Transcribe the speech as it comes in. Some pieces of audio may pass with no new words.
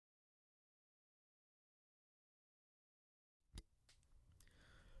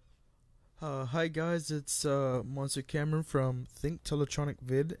Hi guys, it's Monster Cameron from Think Teletronic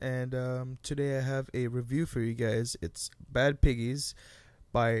Vid, and today I have a review for you guys. It's Bad Piggies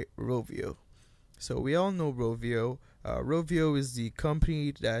by Rovio. So we all know Rovio. Rovio is the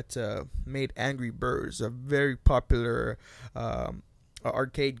company that made Angry Birds, a very popular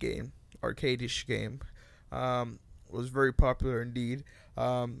arcade game, arcade-ish game. Was very popular indeed.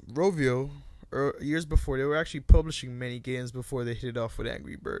 Rovio, years before, they were actually publishing many games before they hit it off with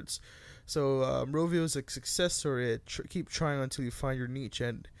Angry Birds. So Rovio is a success story. Keep trying until you find your niche,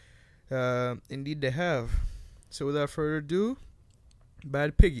 and indeed they have. So without further ado,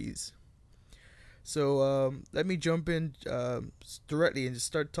 Bad Piggies. So let me jump in directly and just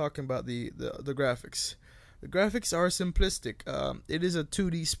start talking about the graphics. The graphics are simplistic. It is a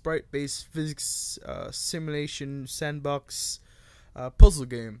 2D sprite-based physics simulation sandbox puzzle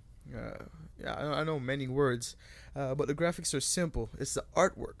game. Yeah, I know many words, but the graphics are simple. It's the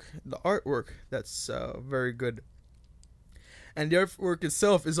artwork that's very good, and the artwork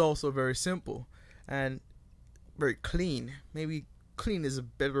itself is also very simple and very clean. Maybe clean is a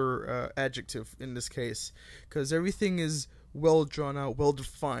better adjective in this case, because everything is well drawn out, well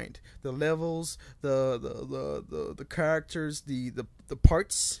defined. The levels, the characters, the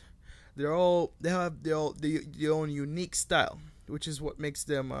parts, they have their own unique style, which is what makes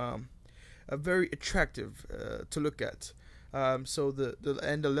them very attractive to look at. So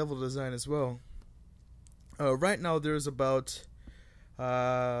the level design as well. Right now there's about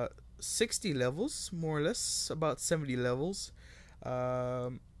 60 levels, more or less, about 70 levels.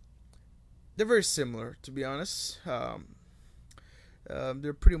 They're very similar, to be honest.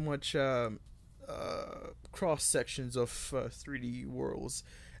 They're pretty much cross sections of 3D worlds,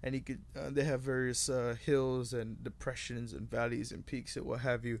 and they have various hills and depressions and valleys and peaks and what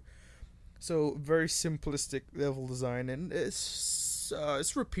have you. So very simplistic level design, and it's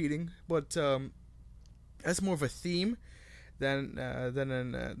repeating, but that's more of a theme than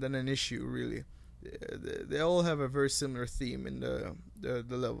an issue, really. They all have a very similar theme in the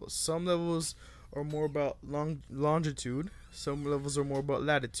levels. Some levels are more about longitude. Some levels are more about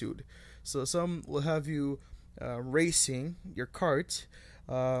latitude. So some will have you racing your cart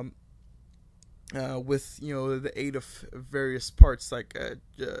with the aid of various parts like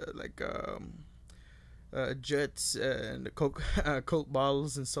jets and Coke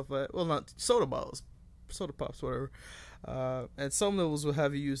bottles and stuff like that. Well, not soda bottles, soda pops, whatever. And some levels will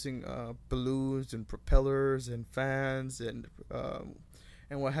have you using balloons and propellers and fans and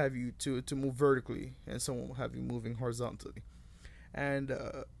what have you to move vertically, and some will have you moving horizontally. And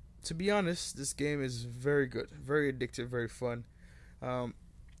to be honest, this game is very good, very addictive, very fun.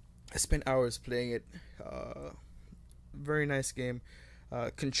 I spent hours playing it. Very nice game.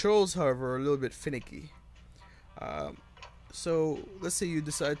 Controls, however, are a little bit finicky. So let's say you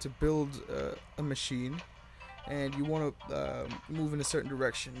decide to build a machine and you want to move in a certain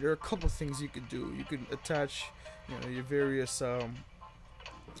direction. There are a couple things you could do. You could attach your various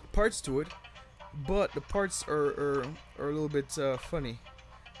parts to it, but the parts are a little bit funny.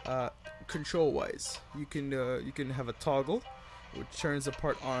 Control wise, you can have a toggle which turns the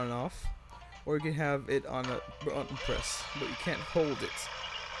part on and off, or you can have it on a button press, but you can't hold it,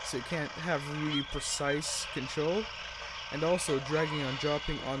 so you can't have really precise control. And also dragging and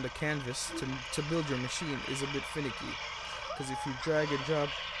dropping on the canvas to build your machine is a bit finicky, because if you drag and drop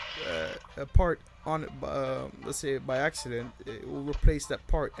a part on it, let's say by accident, it will replace that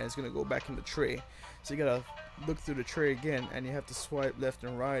part and it's going to go back in the tray. So you gotta look through the tray again, and you have to swipe left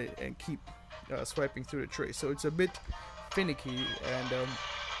and right and keep swiping through the tray. So it's a bit finicky, and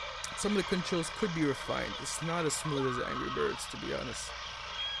some of the controls could be refined. It's not as smooth as Angry Birds, to be honest,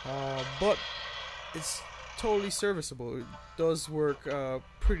 but it's totally serviceable. It does work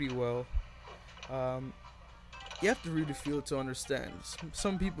pretty well. You have to really feel it to understand.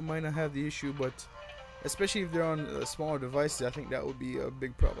 Some people might not have the issue, but especially if they're on smaller devices, I think that would be a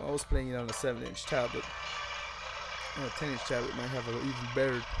big problem. I was playing it on a 7-inch tablet. A 10-inch tablet might have an even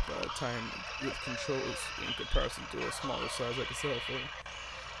better time with controls in comparison to a smaller size like a cell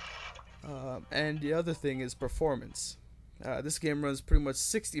phone. And the other thing is performance. This game runs pretty much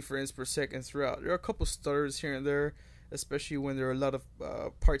 60 frames per second throughout. There are a couple stutters here and there, especially when there are a lot of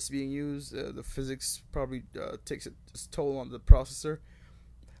parts being used. The physics probably takes its toll on the processor.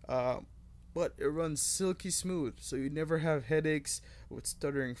 But it runs silky smooth, so you never have headaches with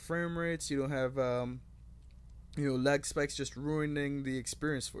stuttering frame rates. You don't have lag spikes just ruining the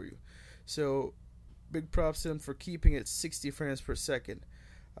experience for you. So big props to them for keeping it 60 frames per second.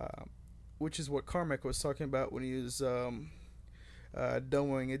 Which is what Carmack was talking about when he was demoing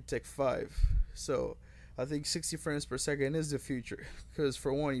Id Tech 5. So I think 60 frames per second is the future, because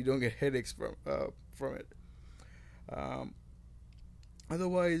for one, you don't get headaches from it. Um,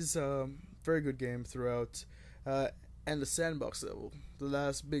 Otherwise, very good game throughout. And the sandbox level, the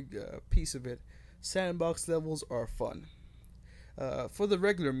last big piece of it. Sandbox levels are fun. For the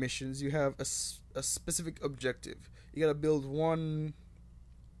regular missions, you have a specific objective. You gotta build one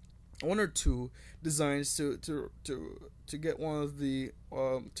or two designs to get one of the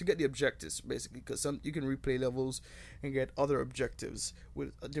to get the objectives, basically, because some you can replay levels and get other objectives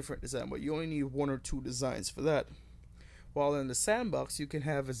with a different design, but you only need one or two designs for that. While in the sandbox, you can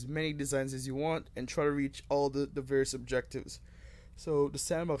have as many designs as you want and try to reach all the various objectives. So the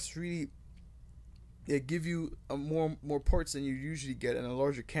sandbox really, it give you more parts than you usually get in a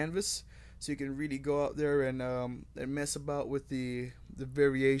larger canvas, so you can really go out there and mess about with the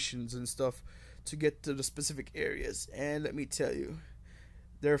variations and stuff to get to the specific areas. And let me tell you,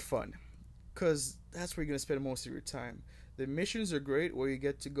 they're fun, because that's where you're gonna spend most of your time. The missions are great, where you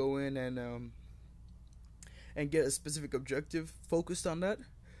get to go in and get a specific objective focused on that.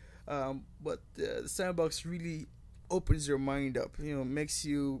 But the sandbox really opens your mind up, makes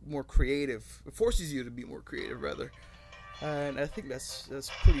you more creative. It forces you to be more creative, rather. And I think that's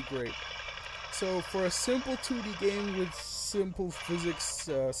pretty great. So for a simple 2D game with simple physics,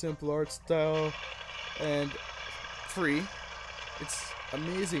 simple art style, and free, it's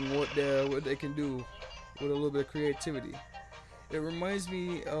amazing what they can do with a little bit of creativity. It reminds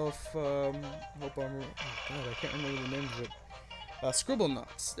me of I can't remember the name of it.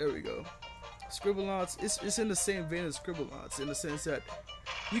 Scribblenauts. There we go. Scribblenauts. It's in the same vein as Scribblenauts, in the sense that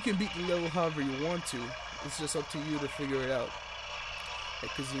you can beat the level however you want to. It's just up to you to figure it out.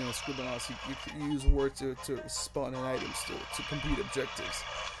 Because Scribblenauts, you use words to spawn in items to complete objectives.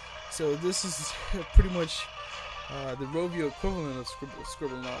 So this is pretty much the Rovio equivalent of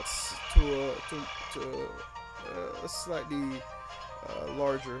Scribblenauts to a slightly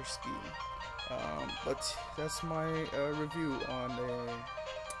larger scheme. But that's my review on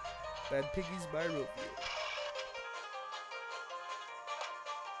Bad Piggies by Rovio.